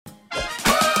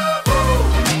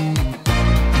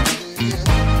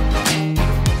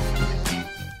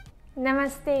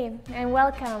Namaste and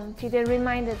welcome to the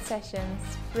Reminded Sessions,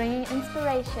 bringing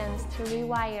inspirations to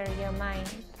rewire your mind.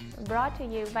 Brought to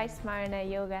you by Smarna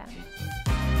Yoga.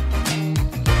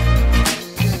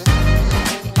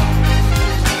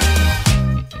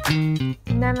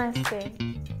 Namaste.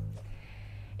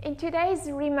 In today's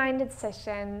Reminded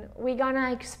Session, we're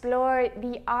gonna explore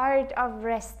the art of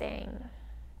resting.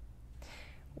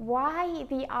 Why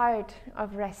the art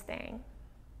of resting?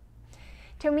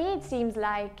 To me, it seems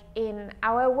like in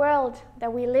our world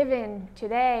that we live in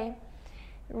today,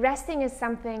 resting is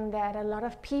something that a lot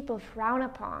of people frown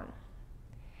upon.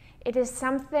 It is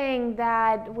something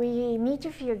that we need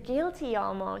to feel guilty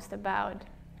almost about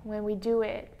when we do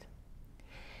it.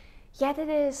 Yet it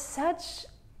is such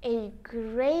a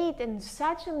great and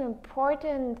such an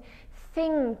important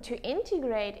thing to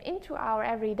integrate into our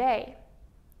everyday.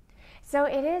 So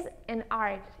it is an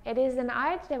art. It is an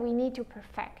art that we need to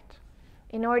perfect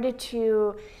in order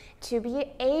to be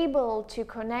able to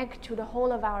connect to the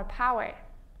whole of our power.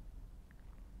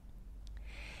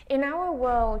 In our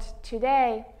world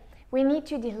today, we need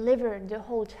to deliver the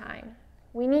whole time.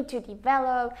 We need to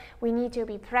develop, we need to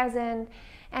be present,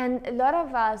 and a lot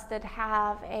of us that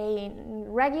have a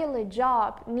regular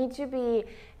job need to be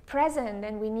present,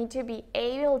 and we need to be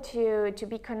able to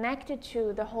be connected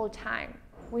to the whole time.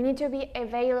 We need to be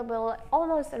available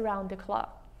almost around the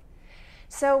clock.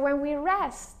 So when we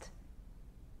rest,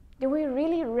 do we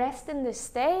really rest in this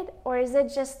state, or is it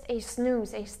just a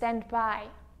snooze, a standby?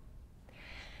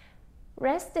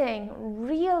 Resting,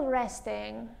 real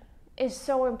resting, is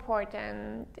so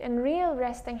important. And real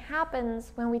resting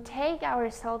happens when we take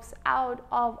ourselves out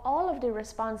of all of the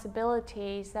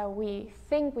responsibilities that we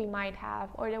think we might have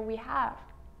or that we have.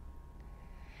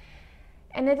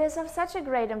 And it is of such a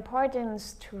great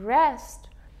importance to rest,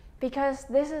 because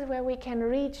this is where we can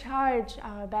recharge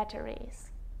our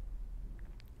batteries.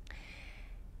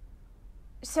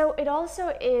 So it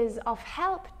also is of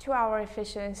help to our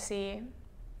efficiency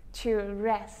to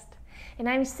rest. And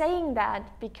I'm saying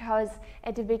that because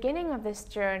at the beginning of this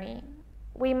journey,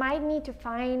 we might need to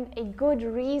find a good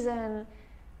reason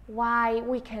why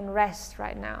we can rest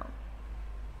right now.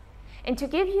 And to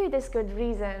give you this good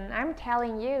reason, I'm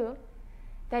telling you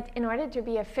that in order to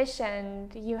be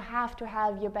efficient, you have to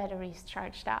have your batteries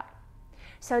charged up.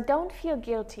 So don't feel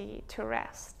guilty to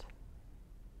rest.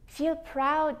 Feel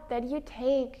proud that you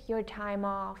take your time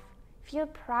off. Feel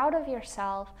proud of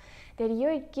yourself that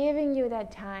you're giving you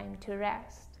that time to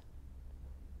rest.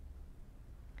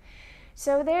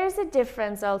 So there's a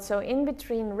difference also in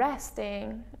between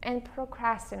resting and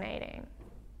procrastinating.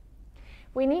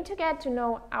 We need to get to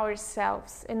know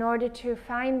ourselves in order to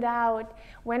find out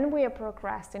when we are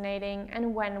procrastinating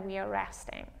and when we are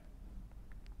resting.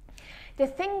 The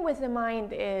thing with the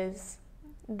mind is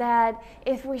that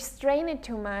if we strain it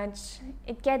too much,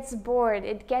 it gets bored,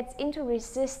 it gets into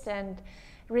resistance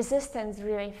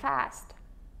really fast.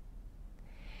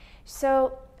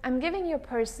 So I'm giving you a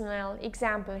personal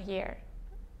example here.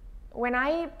 When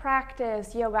I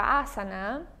practice yoga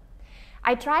asana,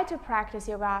 I try to practice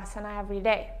yoga asana every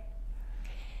day.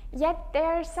 Yet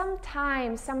there are some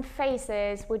times, some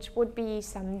phases, which would be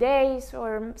some days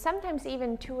or sometimes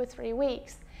even 2 or 3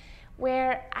 weeks,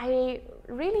 where I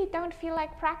really don't feel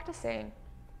like practicing.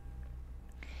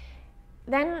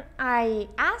 Then I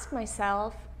ask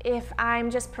myself if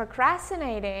I'm just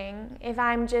procrastinating, if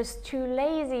I'm just too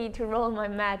lazy to roll my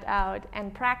mat out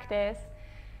and practice,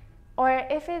 or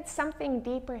if it's something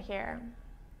deeper here.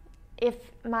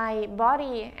 If my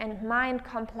body and mind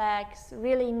complex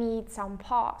really need some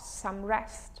pause, some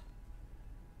rest.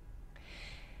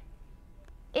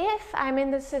 If I'm in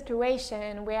the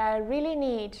situation where I really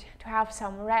need to have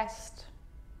some rest,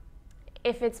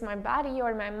 if it's my body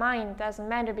or my mind, doesn't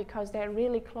matter because they're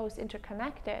really close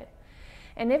interconnected.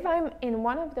 And if I'm in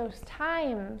one of those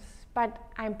times, but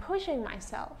I'm pushing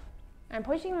myself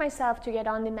to get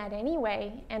on the mat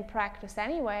anyway and practice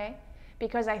anyway,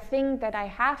 because I think that I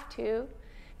have to,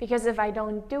 because if I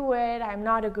don't do it, I'm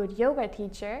not a good yoga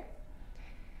teacher.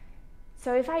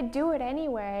 So if I do it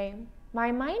anyway,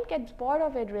 my mind gets bored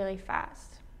of it really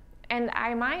fast. And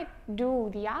I might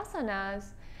do the asanas,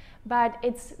 but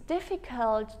it's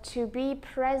difficult to be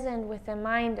present with the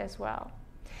mind as well.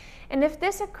 And if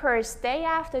this occurs day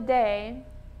after day,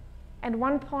 at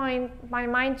one point my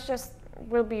mind just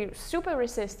will be super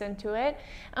resistant to it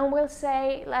and will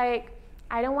say, like,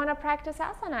 I don't want to practice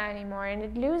asana anymore, and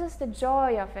it loses the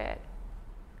joy of it.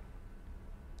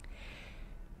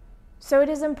 So it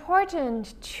is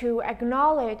important to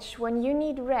acknowledge when you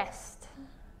need rest,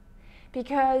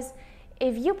 because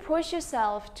if you push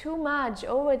yourself too much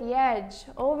over the edge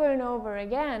over and over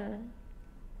again,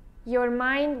 Your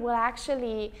mind will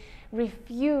actually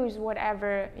refuse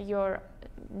whatever you're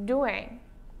doing.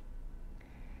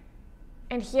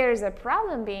 And here's a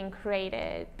problem being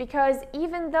created, because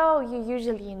even though you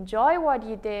usually enjoy what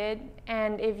you did,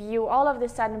 and if you all of a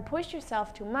sudden push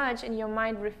yourself too much and your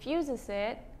mind refuses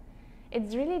it,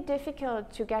 it's really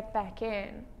difficult to get back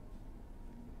in.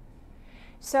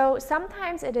 So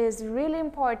sometimes it is really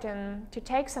important to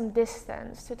take some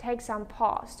distance, to take some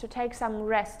pause, to take some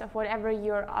rest of whatever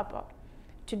you're up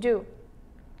to do.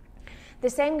 The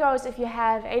same goes if you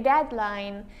have a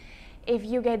deadline. If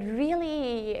you get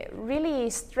really,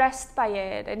 really stressed by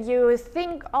it and you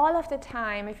think all of the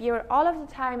time, if you're all of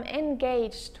the time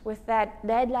engaged with that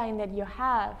deadline that you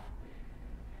have,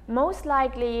 most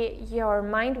likely your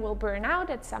mind will burn out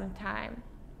at some time.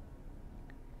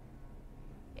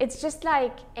 It's just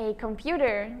like a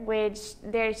computer, which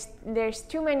there's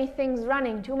too many things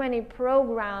running, too many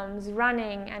programs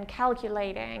running and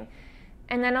calculating,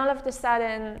 and then all of a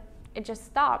sudden it just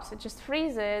stops, it just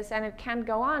freezes, and it can't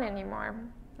go on anymore.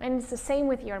 And it's the same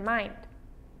with your mind.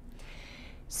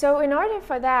 So in order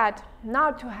for that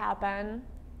not to happen,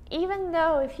 even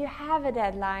though if you have a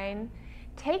deadline,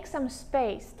 take some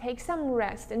space, take some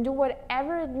rest, and do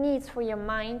whatever it needs for your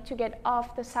mind to get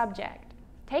off the subject.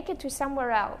 Take it to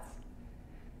somewhere else.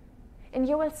 And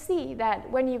you will see that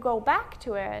when you go back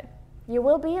to it, you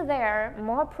will be there,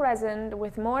 more present,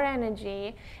 with more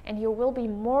energy, and you will be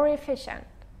more efficient.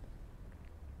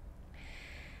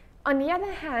 On the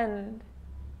other hand,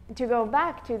 to go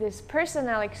back to this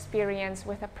personal experience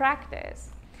with a practice,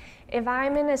 if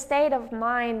I'm in a state of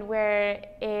mind where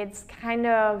it's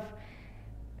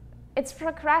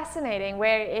procrastinating,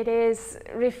 where it is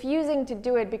refusing to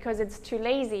do it because it's too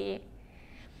lazy,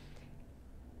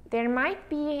 there might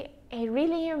be a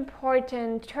really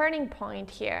important turning point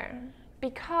here,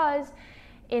 because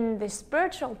in the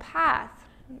spiritual path,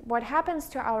 what happens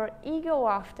to our ego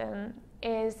often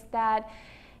is that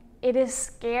it is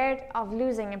scared of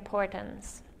losing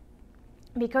importance.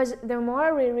 Because the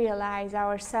more we realize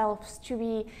ourselves to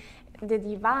be the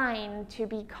divine, to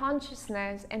be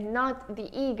consciousness and not the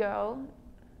ego,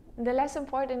 the less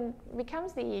important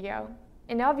becomes the ego.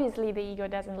 And obviously the ego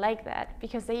doesn't like that,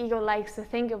 because the ego likes to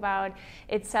think about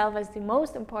itself as the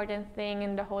most important thing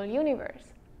in the whole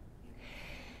universe.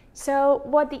 So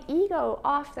what the ego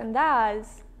often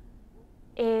does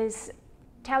is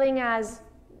telling us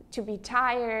to be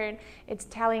tired. It's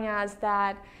telling us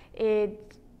that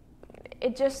it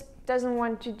just doesn't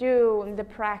want to do the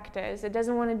practice. It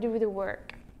doesn't want to do the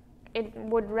work. It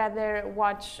would rather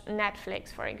watch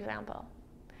Netflix, for example.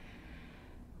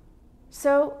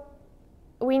 So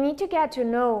we need to get to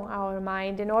know our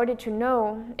mind in order to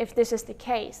know if this is the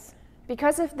case.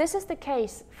 Because if this is the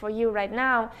case for you right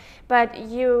now, but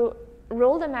you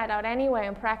roll the mat out anyway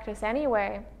and practice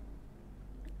anyway,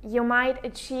 you might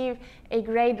achieve a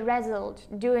great result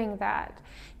doing that,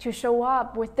 to show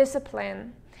up with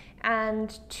discipline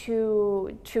and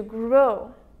to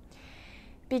grow.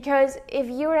 Because if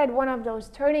you're at one of those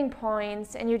turning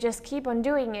points and you just keep on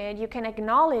doing it, you can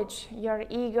acknowledge your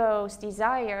ego's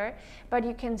desire, but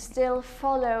you can still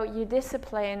follow your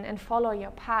discipline and follow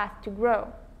your path to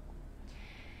grow.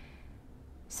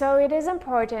 So it is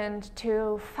important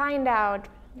to find out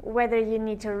whether you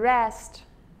need to rest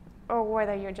or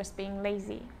whether you're just being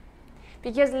lazy.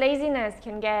 Because laziness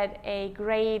can get a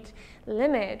great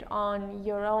limit on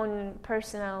your own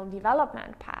personal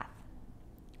development path.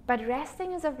 But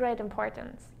resting is of great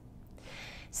importance.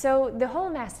 So the whole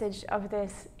message of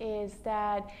this is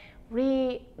that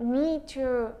we need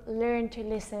to learn to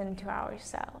listen to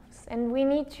ourselves. And we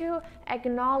need to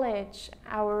acknowledge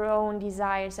our own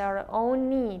desires, our own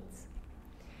needs.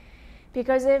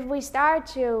 Because if we start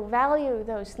to value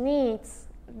those needs,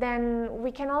 then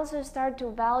we can also start to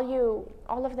value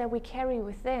all of that we carry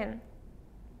within.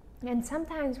 And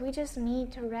sometimes we just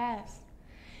need to rest.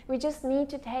 We just need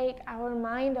to take our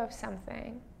mind off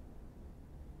something.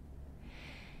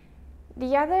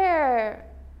 The other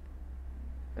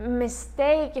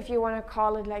mistake, if you want to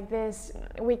call it like this,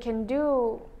 we can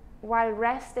do while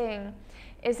resting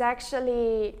is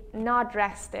actually not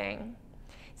resting.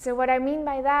 So what I mean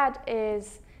by that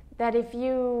is that if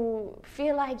you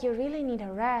feel like you really need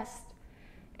a rest,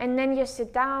 and then you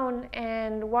sit down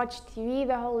and watch TV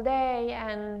the whole day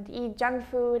and eat junk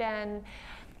food and,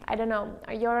 I don't know,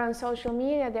 you're on social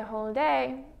media the whole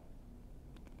day,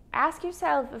 ask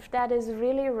yourself if that is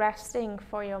really resting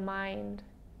for your mind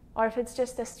or if it's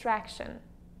just distraction.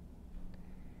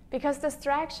 Because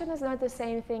distraction is not the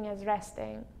same thing as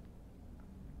resting.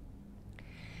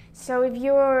 So if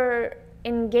you're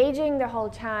engaging the whole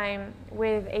time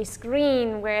with a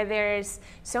screen where there's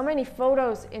so many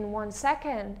photos in 1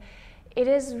 second, it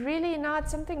is really not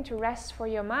something to rest for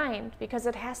your mind, because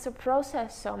it has to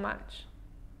process so much.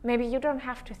 Maybe you don't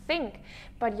have to think,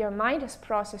 but your mind is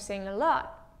processing a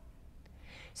lot.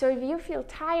 So if you feel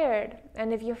tired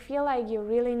and if you feel like you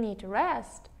really need to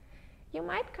rest, you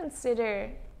might consider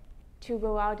to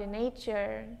go out in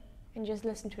nature and just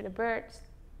listen to the birds.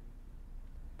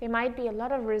 There might be a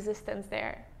lot of resistance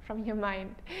there from your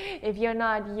mind if you're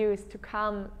not used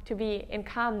to be in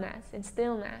calmness, in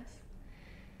stillness.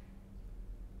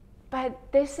 But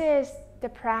this is the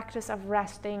practice of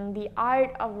resting, the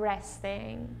art of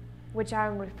resting, which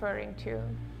I'm referring to.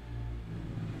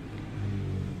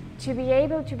 To be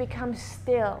able to become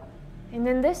still. And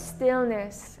in this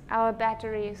stillness, our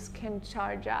batteries can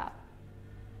charge up.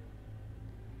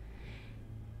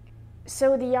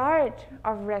 So the art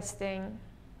of resting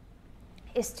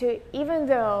is to, even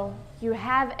though you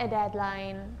have a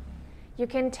deadline, you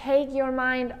can take your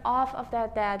mind off of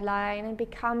that deadline and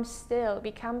become still,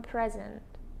 become present.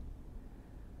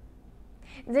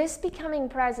 This becoming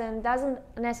present doesn't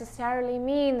necessarily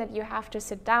mean that you have to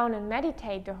sit down and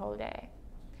meditate the whole day.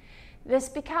 This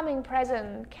becoming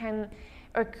present can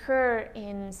occur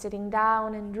in sitting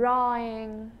down and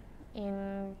drawing,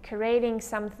 in creating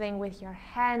something with your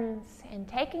hands, in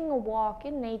taking a walk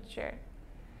in nature.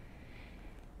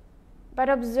 But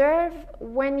observe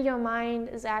when your mind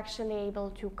is actually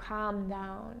able to calm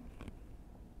down.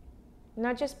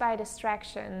 Not just by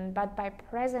distraction, but by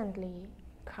presently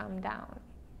calm down.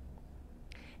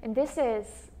 And this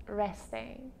is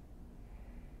resting.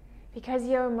 Because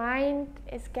your mind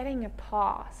is getting a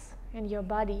pause, and your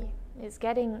body is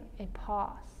getting a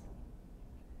pause.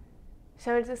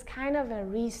 So it is kind of a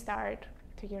restart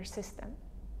to your system.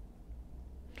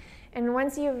 And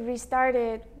once you've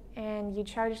restarted and you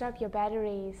charged up your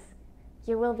batteries,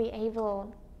 you will be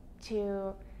able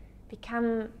to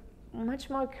become much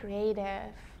more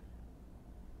creative.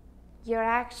 Your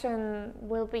action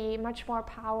will be much more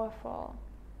powerful.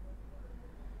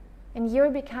 And you're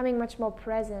becoming much more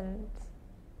present.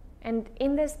 And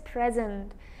in this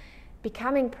present,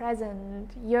 becoming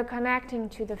present, you're connecting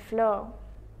to the flow.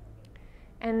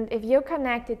 And if you're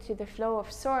connected to the flow of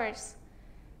Source,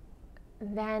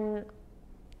 then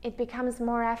it becomes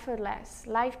more effortless.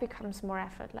 Life becomes more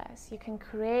effortless. You can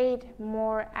create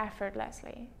more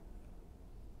effortlessly.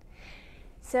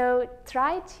 So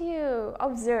try to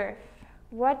observe,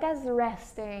 what does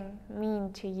resting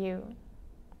mean to you?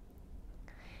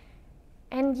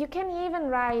 And you can even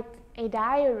write a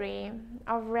diary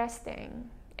of resting.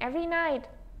 Every night,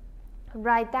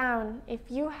 write down if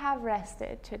you have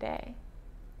rested today.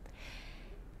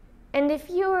 And if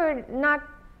you're not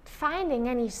finding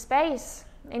any space,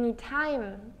 any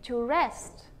time to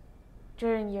rest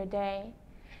during your day,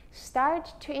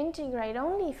 start to integrate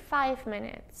only 5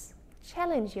 minutes.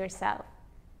 Challenge yourself.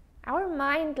 Our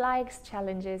mind likes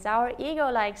challenges. Our ego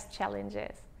likes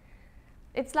challenges.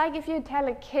 It's like if you tell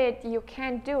a kid you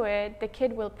can't do it, the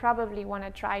kid will probably want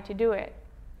to try to do it.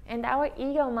 And our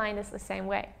ego mind is the same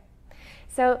way.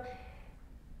 So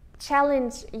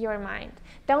challenge your mind.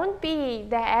 Don't be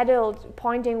the adult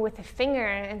pointing with a finger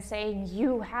and saying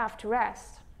you have to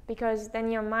rest, because then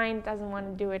your mind doesn't want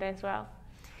to do it as well.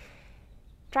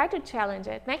 Try to challenge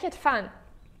it. Make it fun.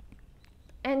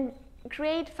 And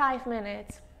create 5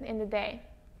 minutes in the day.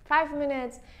 5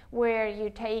 minutes where you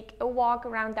take a walk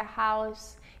around the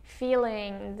house,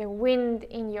 feeling the wind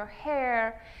in your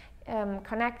hair,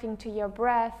 connecting to your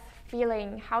breath,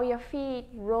 feeling how your feet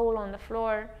roll on the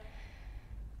floor,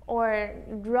 or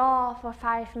draw for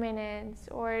 5 minutes,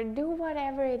 or do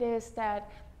whatever it is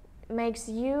that makes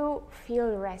you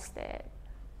feel rested.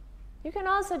 You can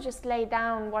also just lay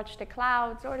down, watch the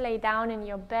clouds, or lay down in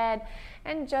your bed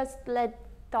and just let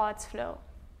thoughts flow.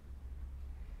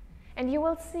 And you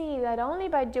will see that only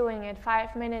by doing it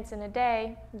 5 minutes in a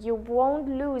day, you won't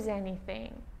lose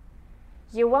anything.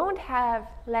 You won't have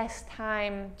less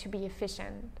time to be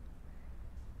efficient.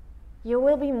 You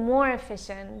will be more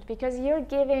efficient because you're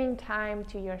giving time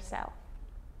to yourself.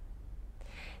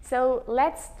 So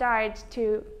let's start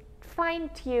to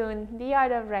fine-tune the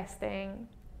art of resting.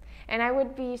 And I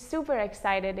would be super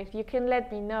excited if you can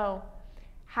let me know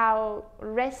how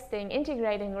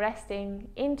integrating resting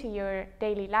into your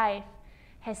daily life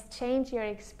has changed your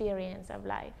experience of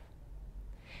life.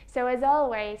 So as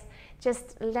always,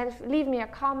 just leave me a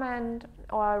comment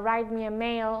or write me a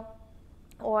mail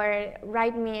or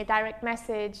write me a direct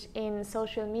message in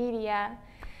social media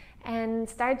and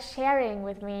start sharing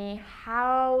with me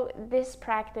how this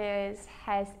practice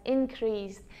has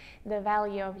increased the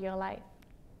value of your life.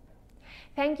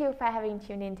 Thank you for having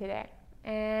tuned in today.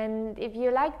 And if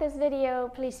you like this video,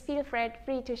 please feel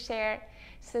free to share,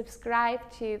 subscribe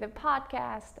to the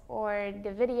podcast or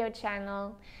the video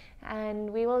channel,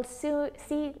 and we will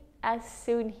see us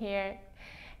soon here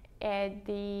at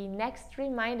the next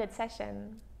Reminded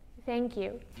session. Thank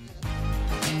you.